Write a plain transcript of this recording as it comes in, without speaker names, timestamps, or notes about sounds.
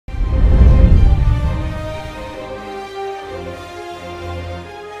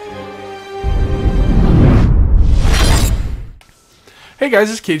Hey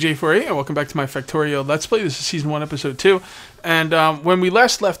guys, it's KJ48 and welcome back to my Factorio Let's Play. This is Season 1, Episode 2. And when we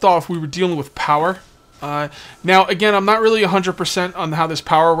last left off, we were dealing with power. Now, again, I'm not really 100% on how this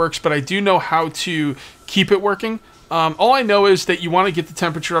power works, but I do know how to keep it working. All I know is that you want to get the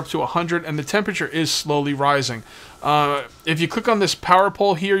temperature up to 100, and the temperature is slowly rising. If you click on this power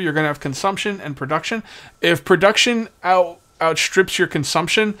pole here, you're going to have consumption and production. If production outstrips your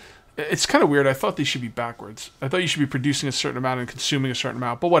consumption, it's kind of weird. I thought these should be backwards. I thought you should be producing a certain amount and consuming a certain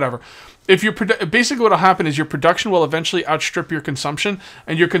amount, but whatever. If you're basically what will happen is your production will eventually outstrip your consumption,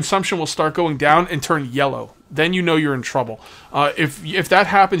 and your consumption will start going down and turn yellow. Then you know you're in trouble. If that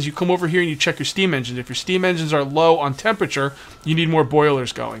happens, you come over here and you check your steam engines. If your steam engines are low on temperature, you need more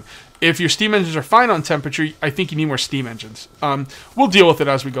boilers going. If your steam engines are fine on temperature, I think you need more steam engines. We'll deal with it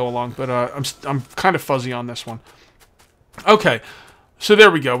as we go along, but I'm kind of fuzzy on this one. Okay. So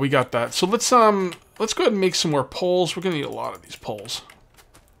there we go, we got that. So let's go ahead and make some more poles. We're gonna need a lot of these poles.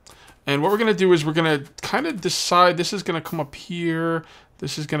 And what we're gonna do is we're gonna kind of decide this is gonna come up here,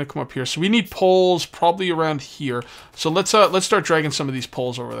 this is gonna come up here. So we need poles probably around here. So let's start dragging some of these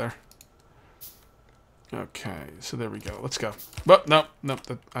poles over there. Okay, so there we go. Let's go. But no,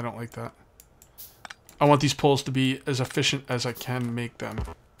 I don't like that. I want these poles to be as efficient as I can make them.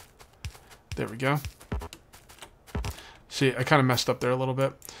 There we go. See, I kind of messed up there a little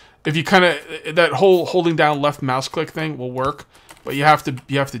bit. If you kind of, that whole holding down left mouse click thing will work, but you have to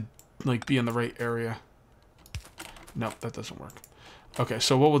like be in the right area. No, that doesn't work. Okay,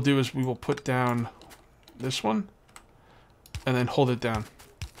 so what we'll do is we will put down this one and then hold it down.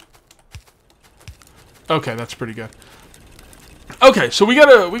 Okay, that's pretty good. Okay, so we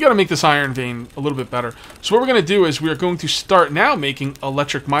gotta make this iron vein a little bit better. So what we're gonna do is we are going to start now making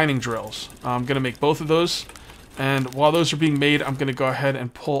electric mining drills. I'm gonna make both of those. And while those are being made, I'm going to go ahead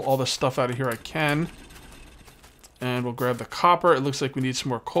and pull all the stuff out of here I can. And we'll grab the copper. It looks like we need some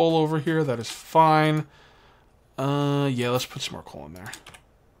more coal over here. That is fine. Yeah, let's put some more coal in there.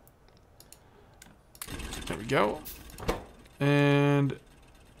 There we go. And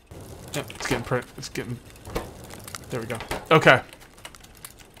yeah, it's getting there we go. Okay.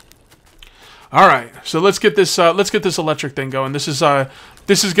 All right. So let's get this electric thing going. This is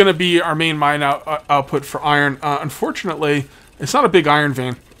going to be our main mine output for iron. Unfortunately, it's not a big iron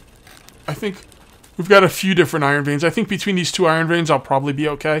vein. I think we've got a few different iron veins. I think between these two iron veins, I'll probably be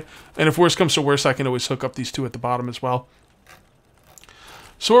okay. And if worse comes to worse, I can always hook up these two at the bottom as well.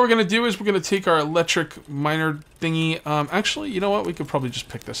 So what we're going to do is we're going to take our electric miner thingy. Actually, you know what? We could probably just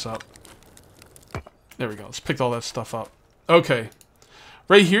pick this up. There we go. Let's pick all that stuff up. Okay.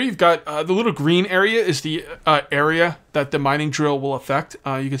 Right here, you've got the little green area is the area that the mining drill will affect.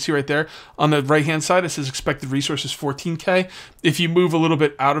 You can see right there on the right-hand side, it says expected resources 14K. If you move a little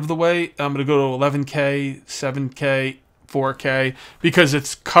bit out of the way, I'm going to go to 11K, 7K, 4K, because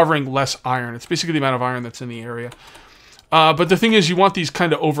it's covering less iron. It's basically the amount of iron that's in the area. But the thing is, you want these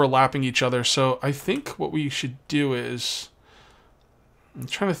kind of overlapping each other. So I think what we should do is, I'm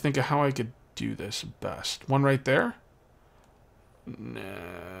trying to think of how I could do this best. One right there.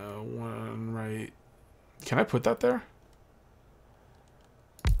 No, one right. Can I put that there?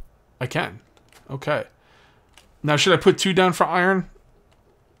 I can. Okay. Now, should I put two down for iron?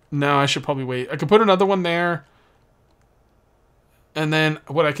 No, I should probably wait. I could put another one there. And then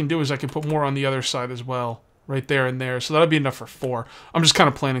what I can do is I can put more on the other side as well. Right there and there. So that'll be enough for 4. I'm just kind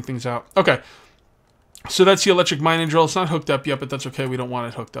of planning things out. Okay. So that's the electric mining drill. It's not hooked up yet, but that's okay. We don't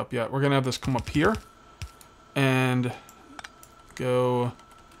want it hooked up yet. We're going to have this come up here. And go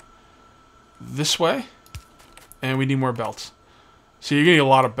this way, and we need more belts. So you're gonna need a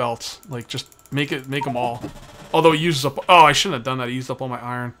lot of belts. Like, just make them all. Although it uses up. Oh, I shouldn't have done that. It used up all my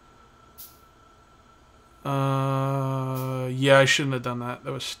iron. Yeah, I shouldn't have done that.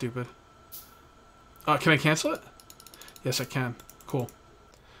 That was stupid. Can I cancel it? Yes, I can. Cool.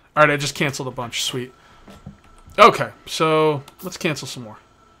 All right, I just canceled a bunch. Sweet. Okay, so let's cancel some more.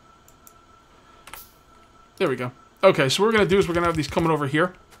 There we go. Okay, so what we're going to do is we're going to have these coming over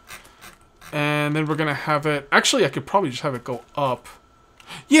here. And then we're going to have it... Actually, I could probably just have it go up.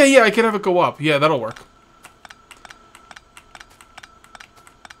 Yeah, I could have it go up. Yeah, that'll work.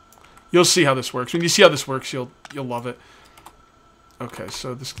 You'll see how this works. When you see how this works, you'll love it. Okay,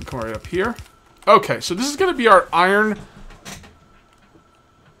 so this can come right up here. Okay, so this is going to be our iron...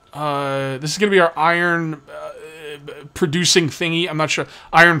 this is going to be our iron... producing thingy. I'm not sure.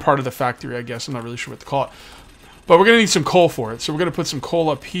 Iron part of the factory, I guess. I'm not really sure what to call it. But we're going to need some coal for it. So we're going to put some coal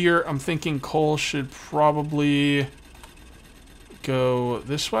up here. I'm thinking coal should probably go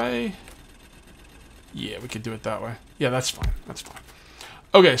this way. Yeah, we could do it that way. Yeah, that's fine. That's fine.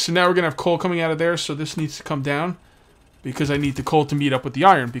 Okay, so now we're going to have coal coming out of there. So this needs to come down. because I need the coal to meet up with the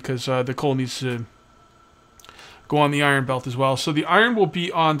iron, because the coal needs to go on the iron belt as well. So the iron will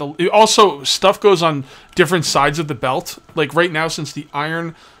be on the... Also, stuff goes on different sides of the belt. Like right now, since the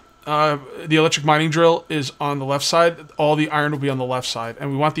iron... the electric mining drill is on the left side, all the iron will be on the left side.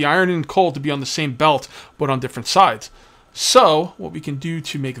 And we want the iron and coal to be on the same belt, but on different sides. So, what we can do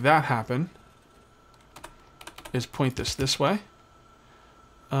to make that happen is point this way.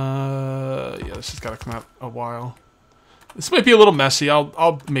 Yeah, this has got to come out a while. This might be a little messy.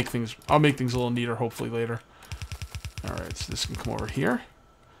 I'll make things a little neater hopefully later. All right, so this can come over here.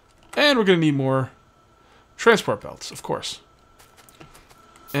 And we're going to need more transport belts, of course.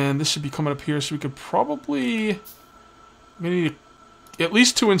 And this should be coming up here, so we could probably... We need at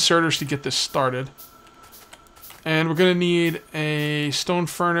least 2 inserters to get this started. And we're going to need a stone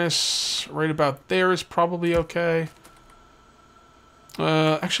furnace right about there is probably okay.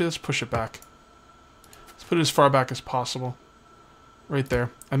 Actually, let's push it back. Let's put it as far back as possible. Right there.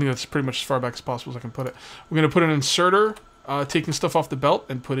 I think that's pretty much as far back as possible as I can put it. We're going to put an inserter, taking stuff off the belt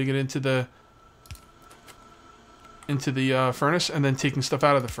and putting it into the furnace, and then taking stuff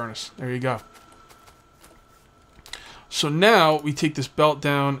out of the furnace. There you go. So now we take this belt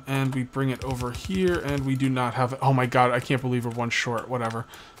down and we bring it over here, and we do not have it. Oh my god, I can't believe we're one short. Whatever.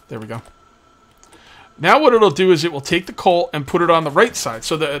 There we go. Now what it'll do is it will take the coal and put it on the right side.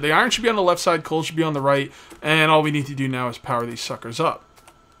 So the iron should be on the left side, coal should be on the right, and all we need to do now is power these suckers up.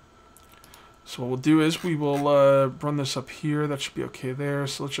 So what we'll do is we will run this up here. That should be okay there.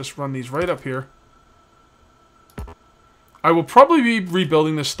 So let's just run these right up here. I will probably be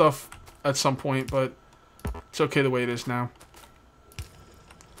rebuilding this stuff at some point, but it's okay the way it is now.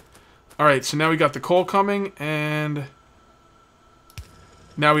 Alright, so now we got the coal coming, and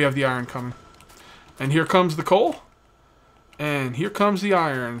now we have the iron coming. And here comes the coal, and here comes the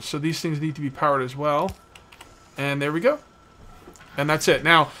iron. So these things need to be powered as well. And there we go. And that's it.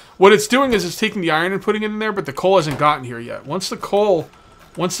 Now, what it's doing is it's taking the iron and putting it in there, but the coal hasn't gotten here yet. Once the coal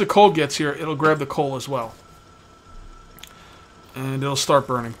gets here, it'll grab the coal as well. And it'll start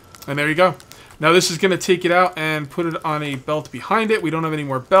burning. And there you go. Now this is going to take it out and put it on a belt behind it. We don't have any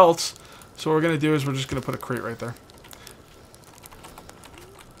more belts. So what we're going to do is we're just going to put a crate right there.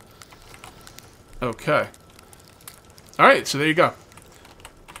 Okay. Alright, so there you go.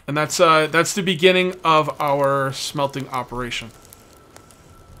 And that's the beginning of our smelting operation.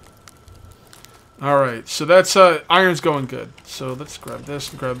 Alright, so that's iron's going good. So let's grab this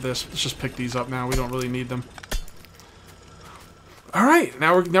and grab this. Let's just pick these up now. We don't really need them. Alright,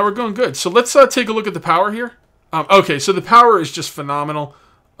 now we're going good. So let's take a look at the power here. Okay, so the power is just phenomenal.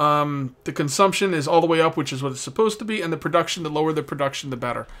 The consumption is all the way up, which is what it's supposed to be, and the production, the lower the production, the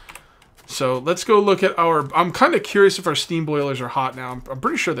better. So let's go look at our... I'm kind of curious if our steam boilers are hot now. I'm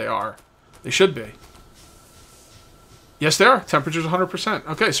pretty sure they are. They should be. Yes, they are. Temperature's 100%.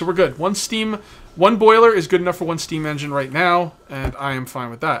 Okay, so we're good. One boiler is good enough for one steam engine right now, and I am fine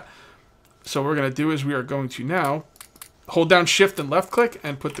with that. So what we're going to do is we are going to now hold down shift and left click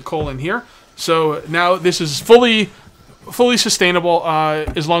and put the coal in here. So now this is fully sustainable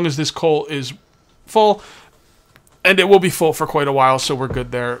as long as this coal is full. And it will be full for quite a while, so we're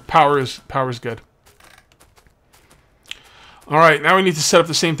good there. Power is good. All right, now we need to set up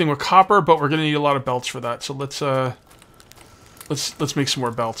the same thing with copper, but we're going to need a lot of belts for that. So let's make some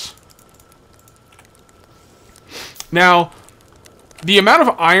more belts. Now, the amount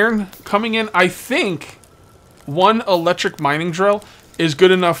of iron coming in, I think one electric mining drill is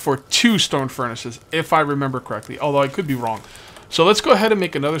good enough for 2 stone furnaces, if I remember correctly, although I could be wrong. So let's go ahead and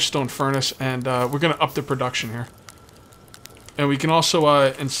make another stone furnace, and we're going to up the production here. And we can also,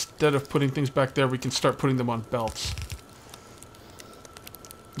 instead of putting things back there, we can start putting them on belts.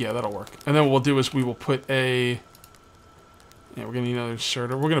 Yeah, that'll work. And then what we'll do is we will put a... Yeah, we're going to need another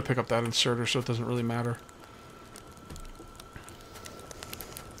inserter. We're going to pick up that inserter, so it doesn't really matter.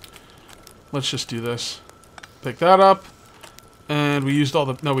 Let's just do this. Pick that up. And we used all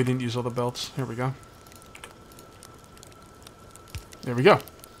the... No, we didn't use all the belts. Here we go. There we go.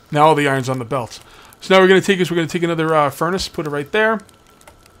 Now all the iron's on the belts. So now we're going to take another furnace, put it right there.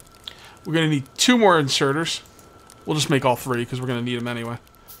 We're going to need 2 more inserters. We'll just make all 3 because we're going to need them anyway.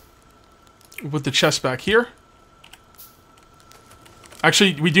 We'll put the chest back here.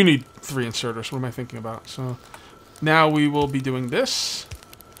 Actually, we do need 3 inserters. What am I thinking about? So now we will be doing this.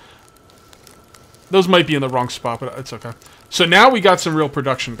 Those might be in the wrong spot, but it's okay. So now we got some real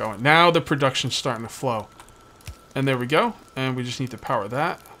production going. Now the production's starting to flow. And there we go. And we just need to power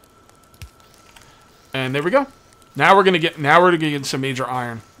that. And there we go. Now we're gonna get some major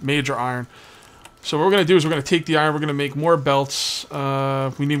iron. Major iron. So what we're gonna do is we're gonna take the iron, we're gonna make more belts.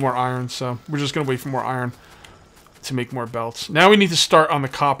 We need more iron, so we're just gonna wait for more iron. to make more belts. Now we need to start on the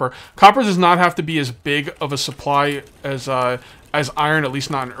copper. Copper does not have to be as big of a supply as iron, at least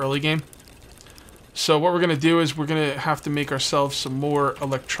not in early game. So what we're going to do is we're going to have to make ourselves some more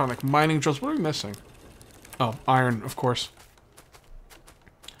electronic mining drills. What are we missing? Oh, iron, of course.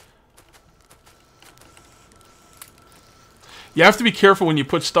 You have to be careful when you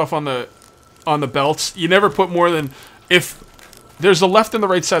put stuff on the belts. You never put more than, if there's a left and the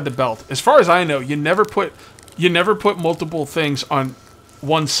right side of the belt. As far as I know, you never put multiple things on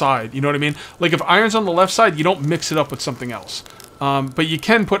one side. You know what I mean? Like if iron's on the left side, you don't mix it up with something else. But you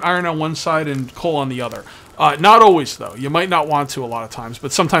can put iron on one side and coal on the other. Not always though. You might not want to a lot of times,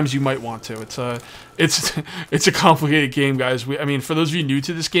 but sometimes you might want to. It's a complicated game, guys. I mean, for those of you new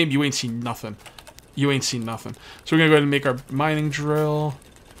to this game, you ain't seen nothing. You ain't seen nothing. So we're gonna go ahead and make our mining drill.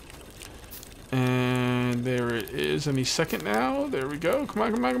 And there it is. Any second now. There we go. Come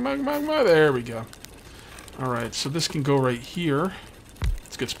on, come on, come on, come on, come on. There we go. Alright, so this can go right here.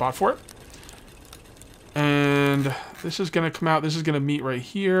 It's a good spot for it. And this is going to come out. This is going to meet right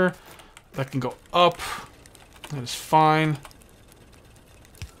here. That can go up. That is fine.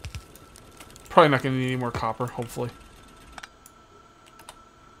 Probably not going to need any more copper, hopefully.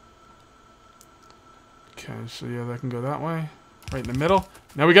 Okay, so yeah, that can go that way. Right in the middle.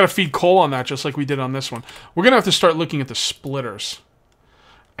 Now we got to feed coal on that, just like we did on this one. We're going to have to start looking at the splitters.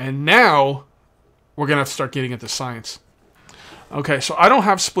 And now we're going to have to start getting into science. Okay, so I don't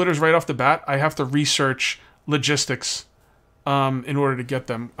have splitters right off the bat. I have to research logistics in order to get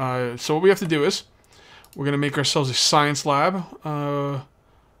them. So what we have to do is we're going to make ourselves a science lab.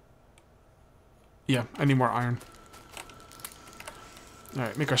 Yeah, I need more iron.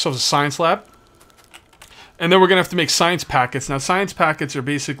 Alright, make ourselves a science lab. And then we're going to have to make science packets. Now, science packets are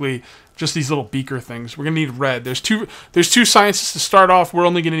basically just these little beaker things. We're going to need red. There's two sciences to start off. We're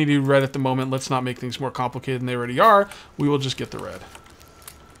only going to need red at the moment. Let's not make things more complicated than they already are. We will just get the red.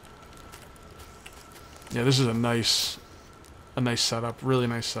 Yeah, this is a nice setup. Really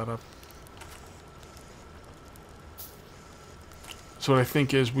nice setup. So what I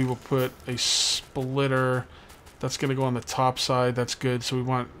think is we will put a splitter. That's going to go on the top side. That's good. So we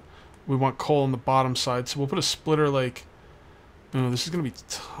want coal on the bottom side. So we'll put a splitter like... Oh, this is going to be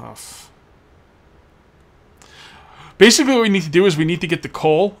tough. Basically what we need to do is we need to get the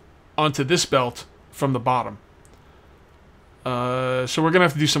coal onto this belt from the bottom. So we're going to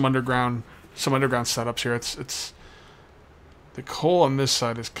have to do some underground setups here. It's the coal on this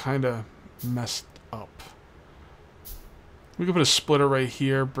side is kind of messed up. We can put a splitter right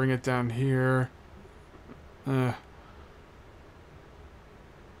here, bring it down here.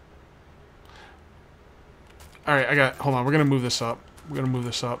 Alright, hold on, we're gonna move this up.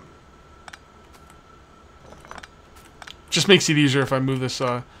 Just makes it easier if I move this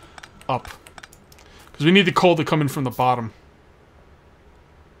up. Because we need the coal to come in from the bottom.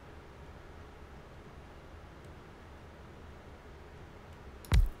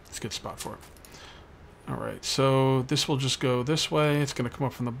 It's a good spot for it. Alright, so this will just go this way. It's gonna come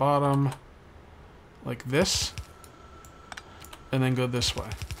up from the bottom. Like this. And then go this way.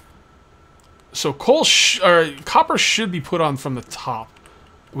 So copper should be put on from the top.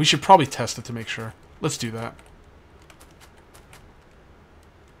 We should probably test it to make sure. Let's do that.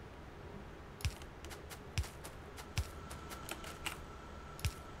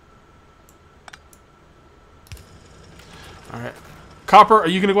 Alright. Copper, are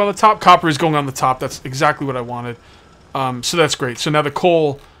you going to go on the top? Copper is going on the top. That's exactly what I wanted. So that's great. So now the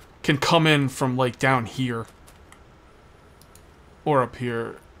coal can come in from, like, down here. Or up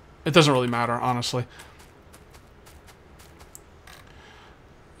here. It doesn't really matter, honestly.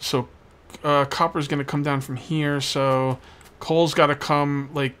 So, copper's going to come down from here, so coal's got to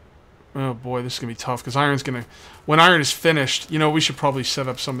come, like... Oh boy, this is going to be tough, because iron's going to... When iron is finished, you know, we should probably set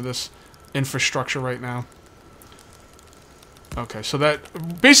up some of this infrastructure right now. Okay, so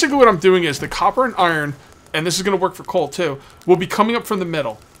that... Basically what I'm doing is the copper and iron, and this is going to work for coal too, will be coming up from the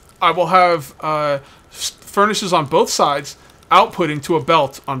middle. I will have furnaces on both sides, outputting to a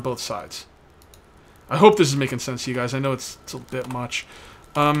belt on both sides. I hope this is making sense to you guys. I know it's a bit much.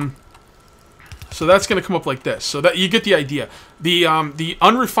 So that's going to come up like this. So that you get the idea. The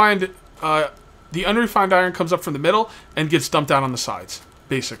unrefined iron comes up from the middle and gets dumped out on the sides.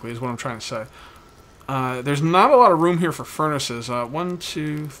 Basically, is what I'm trying to say. There's not a lot of room here for furnaces. 1,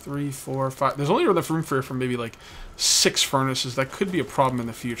 2, 3, 4, 5. There's only enough room for maybe like 6 furnaces. That could be a problem in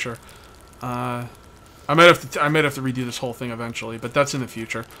the future. I might have to redo this whole thing eventually, but that's in the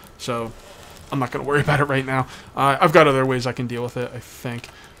future. So I'm not going to worry about it right now. I've got other ways I can deal with it, I think.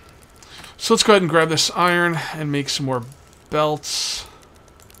 So let's go ahead and grab this iron and make some more belts.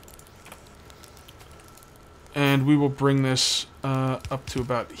 And we will bring this up to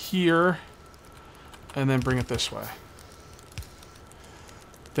about here. And then bring it this way.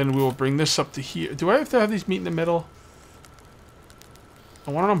 Then we will bring this up to here. Do I have to have these meet in the middle?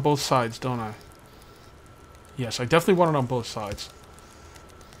 I want it on both sides, don't I? Yes, I definitely want it on both sides.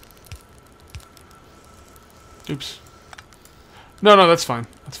 Oops. No, that's fine.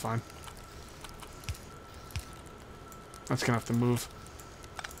 That's fine. That's gonna have to move.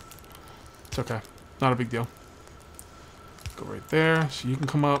 It's okay. Not a big deal. Go right there, so you can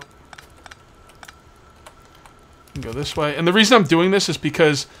come up. You can go this way. And the reason I'm doing this is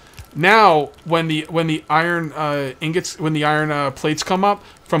because now when the iron ingots, when the iron plates come up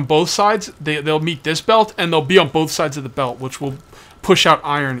from both sides, they'll meet this belt and they'll be on both sides of the belt, which will push out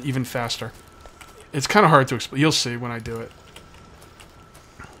iron even faster. It's kind of hard to explain. You'll see when I do it.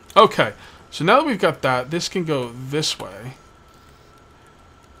 Okay, so now that we've got that, this can go this way.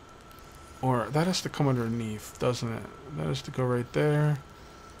 Or that has to come underneath, doesn't it? That has to go right there.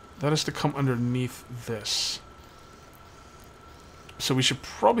 That has to come underneath this. So we should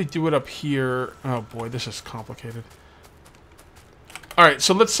probably do it up here. Oh boy, this is complicated. All right,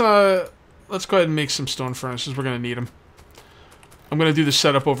 so let's go ahead and make some stone furnaces. We're gonna need them. I'm gonna do the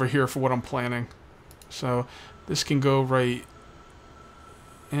setup over here for what I'm planning. So this can go right.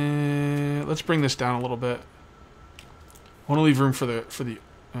 And let's bring this down a little bit. I want to leave room for the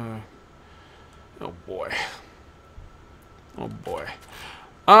oh boy. Oh boy.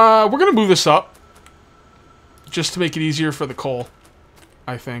 We're gonna move this up just to make it easier for the coal,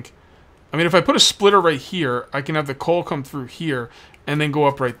 I think. I mean, if I put a splitter right here, I can have the coal come through here and then go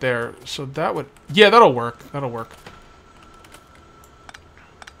up right there. So that would, yeah, that'll work. That'll work.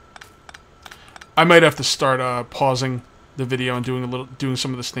 I might have to start pausing the video and doing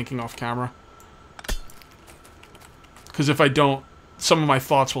some of this thinking off camera. Because if I don't, some of my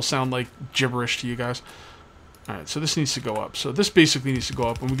thoughts will sound like gibberish to you guys. Alright, so this needs to go up. So this basically needs to go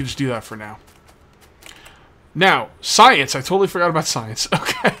up, and we can just do that for now. Now, science. I totally forgot about science.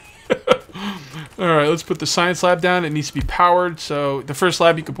 Okay. Alright, let's put the science lab down. It needs to be powered. So the first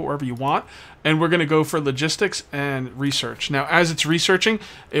lab you can put wherever you want. And we're going to go for logistics and research. Now, as it's researching,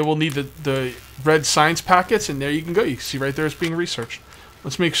 it will need the red science packets. And there you can go. You can see right there it's being researched.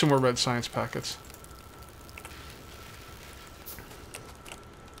 Let's make some more red science packets.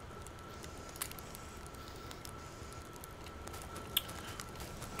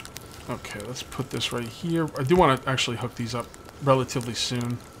 Okay, let's put this right here. I do want to actually hook these up relatively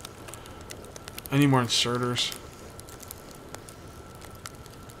soon. I need more inserters.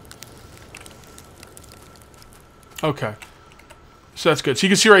 Okay. So that's good. So you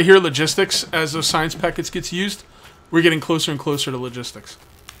can see right here, logistics, as those science packets gets used, we're getting closer and closer to logistics.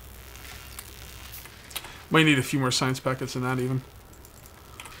 Might need a few more science packets than that even.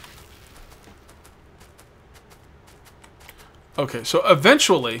 Okay, so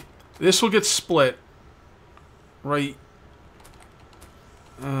eventually, this will get split right.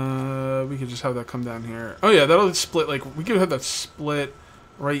 We could just have that come down here. Oh yeah, that'll split, like, we could have that split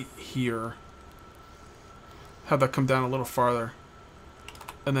right here. Have that come down a little farther.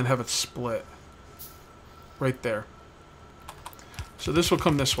 And then have it split. Right there. So this will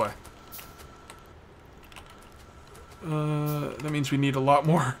come this way. That means we need a lot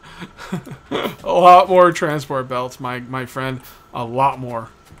more. A lot more transport belts, my friend. A lot more.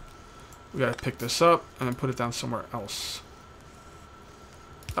 We gotta pick this up and then put it down somewhere else.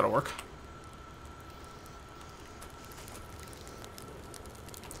 That'll work.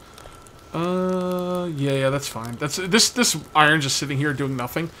 Yeah, that's fine. That's this iron just sitting here doing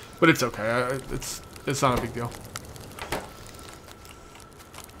nothing, but it's okay. It's not a big deal.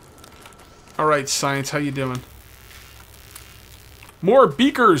 All right, science, how you doing? More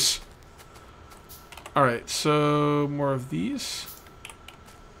beakers. All right, so more of these.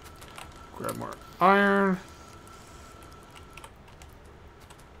 Grab more iron.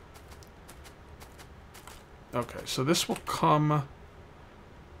 Okay, so this will come.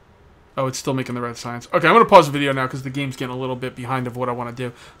 Oh, it's still making the red science. Okay, I'm going to pause the video now because the game's getting a little bit behind of what I want to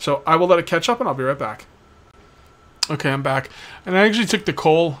do. So I will let it catch up and I'll be right back. Okay, I'm back. And I actually took the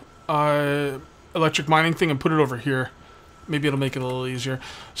coal electric mining thing and put it over here. Maybe it'll make it a little easier.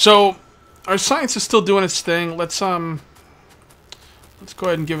 So our science is still doing its thing. Let's go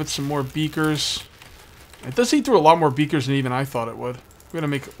ahead and give it some more beakers. It does eat through a lot more beakers than even I thought it would. We're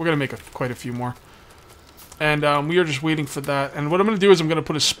gonna make quite a few more. And we are just waiting for that. And what I'm going to do is I'm going to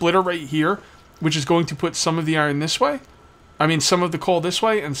put a splitter right here, which is going to put some of the iron this way. I mean, some of the coal this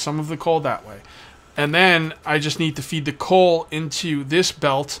way and some of the coal that way. And then I just need to feed the coal into this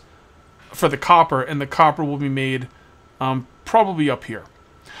belt for the copper, and the copper will be made probably up here.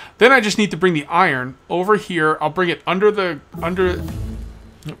 Then I just need to bring the iron over here. I'll bring it under the...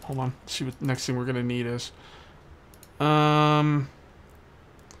 Yep, hold on. Let's see what the next thing we're going to need is.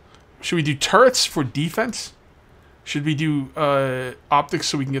 Should we do turrets for defense? Should we do optics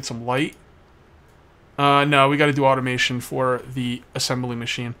so we can get some light? No, we got to do automation for the assembly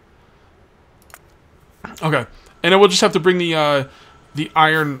machine. Okay, and then we'll just have to bring the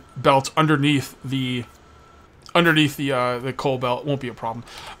iron belt underneath the coal belt. It won't be a problem.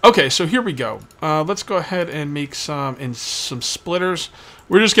 Okay, so here we go. Let's go ahead and make some splitters.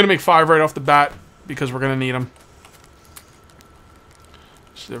 We're just gonna make 5 right off the bat because we're gonna need them.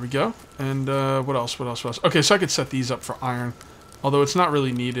 So there we go. And what else? What else? What else? Okay, so I could set these up for iron, although it's not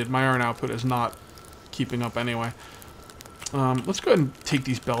really needed. My iron output is not keeping up anyway. Let's go ahead and take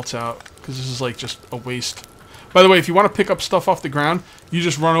these belts out because this is like just a waste. By the way, if you want to pick up stuff off the ground, you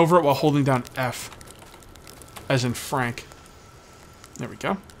just run over it while holding down F. As in Frank. There we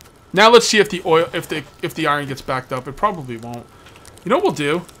go. Now let's see if the oil, if the iron gets backed up. It probably won't. You know what we'll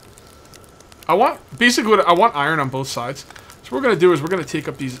do? I want iron on both sides. So what we're gonna do is we're gonna take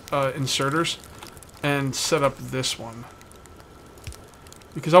up these inserters and set up this one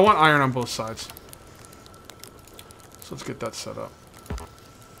because I want iron on both sides. So let's get that set up.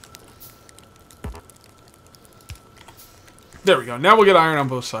 There we go. Now we'll get iron on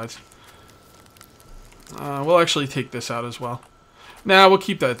both sides. We'll actually take this out as well. Nah, we'll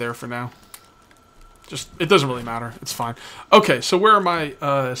keep that there for now. Just, it doesn't really matter. It's fine. Okay, so where are my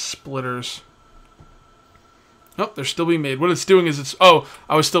splitters? Oh, they're still being made. What it's doing is it's... Oh,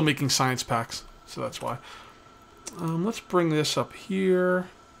 I was still making science packs. So that's why. Let's bring this up here.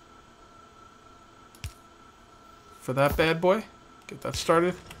 For that bad boy. Get that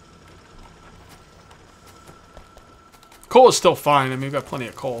started. Coal is still fine. I mean, we've got plenty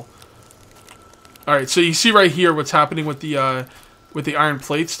of coal. Alright, so you see right here what's happening with the iron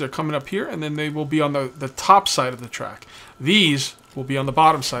plates. They're coming up here, and then they will be on the top side of the track. These will be on the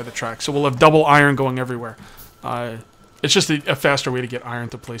bottom side of the track, so we'll have double iron going everywhere. It's just a faster way to get iron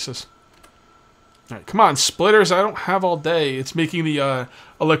to places. Alright, come on, splitters. I don't have all day. It's making the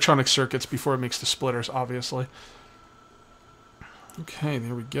electronic circuits before it makes the splitters, obviously. Okay,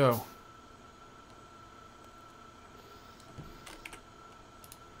 there we go.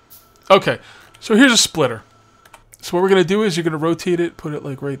 Okay, so here's a splitter. So what we're going to do is you're going to rotate it, put it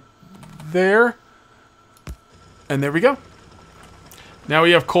like right there. And there we go. Now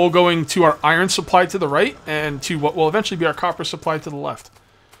we have coal going to our iron supply to the right and to what will eventually be our copper supply to the left.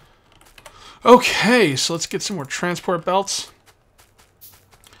 Okay, so let's get some more transport belts.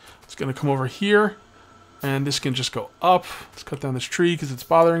 It's going to come over here. And this can just go up. Let's cut down this tree because it's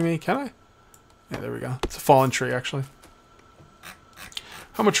bothering me. Can I? Yeah, there we go. It's a fallen tree, actually.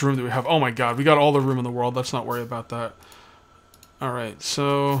 How much room do we have? Oh my god, we got all the room in the world. Let's not worry about that. Alright,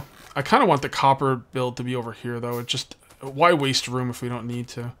 so... I kind of want the copper build to be over here, though. It just... Why waste room if we don't need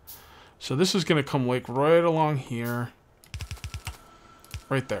to? So this is going to come like right along here.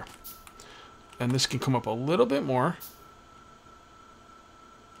 Right there. And this can come up a little bit more.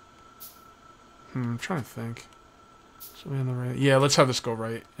 I'm trying to think. So we on the right. Yeah, let's have this go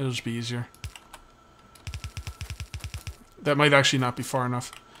right. It'll just be easier. That might actually not be far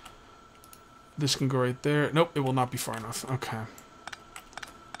enough. This can go right there. Nope, it will not be far enough. Okay.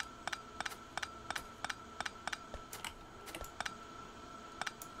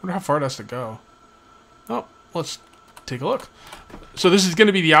 Wonder how far it has to go. Oh, let's take a look. So this is going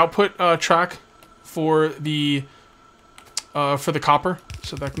to be the output track for the copper.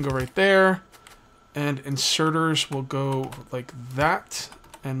 So that can go right there. And inserters will go like that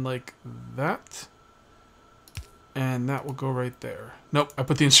and like that. And that will go right there. Nope, I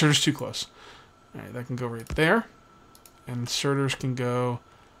put the inserters too close. Alright, that can go right there. And inserters can go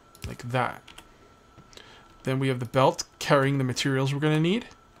like that. Then we have the belt carrying the materials we're going to need.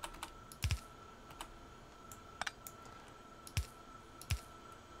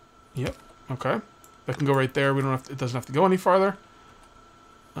 Yep, okay. That can go right there. We don't have to, it doesn't have to go any farther.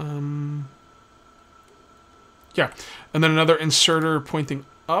 Yeah, and then another inserter pointing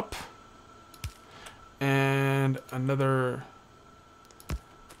up. And another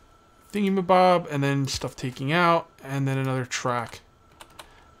thingamabob, and then stuff taking out, and then another track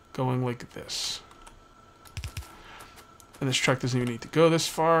going like this. And this track doesn't even need to go this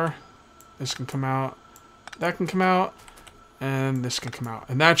far. This can come out, that can come out, and this can come out.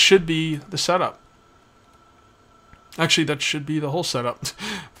 And that should be the setup. Actually, that should be the whole setup.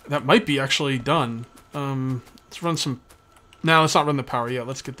 That might be actually done. Let's run some... Now, let's not run the power yet.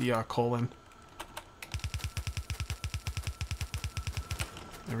 Let's get the coal in.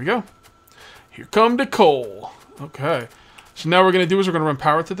 There we go. Here come the coal. Okay. So now what we're going to do is we're going to run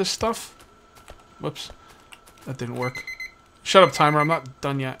power to this stuff. Whoops. That didn't work. Shut up, timer. I'm not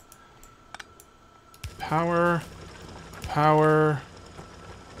done yet. Power. Power.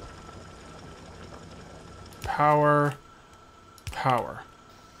 Power. Power.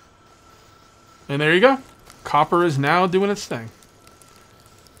 And there you go. Copper is now doing its thing.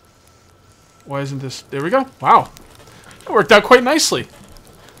 Why isn't this... There we go. Wow. It worked out quite nicely.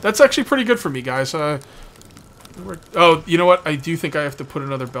 That's actually pretty good for me, guys. Oh, you know what? I do think I have to put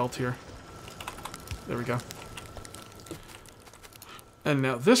another belt here. There we go. And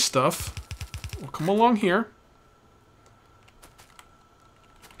now this stuff will come along here.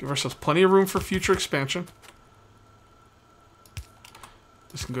 Give ourselves plenty of room for future expansion.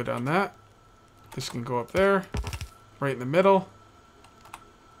 This can go down that. This can go up there. Right in the middle.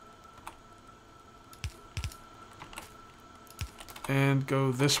 And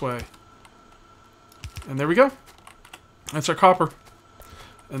go this way. And there we go. That's our copper.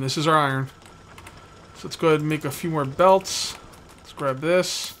 And this is our iron. So let's go ahead and make a few more belts. Let's grab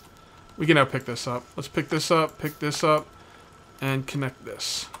this. We can now pick this up. Let's pick this up, and connect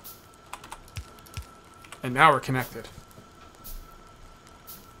this. And now we're connected.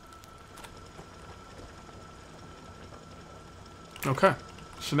 Okay.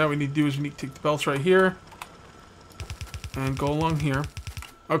 So now what we need to do is we need to take the belts right here and go along here.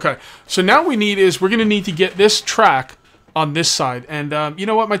 Okay. So now what we need is we're going to need to get this track on this side. And you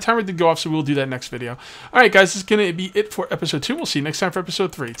know what? My timer did go off, so we'll do that next video. All right, guys. This is going to be it for episode 2. We'll see you next time for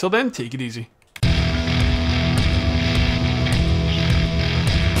episode 3. Till then, take it easy.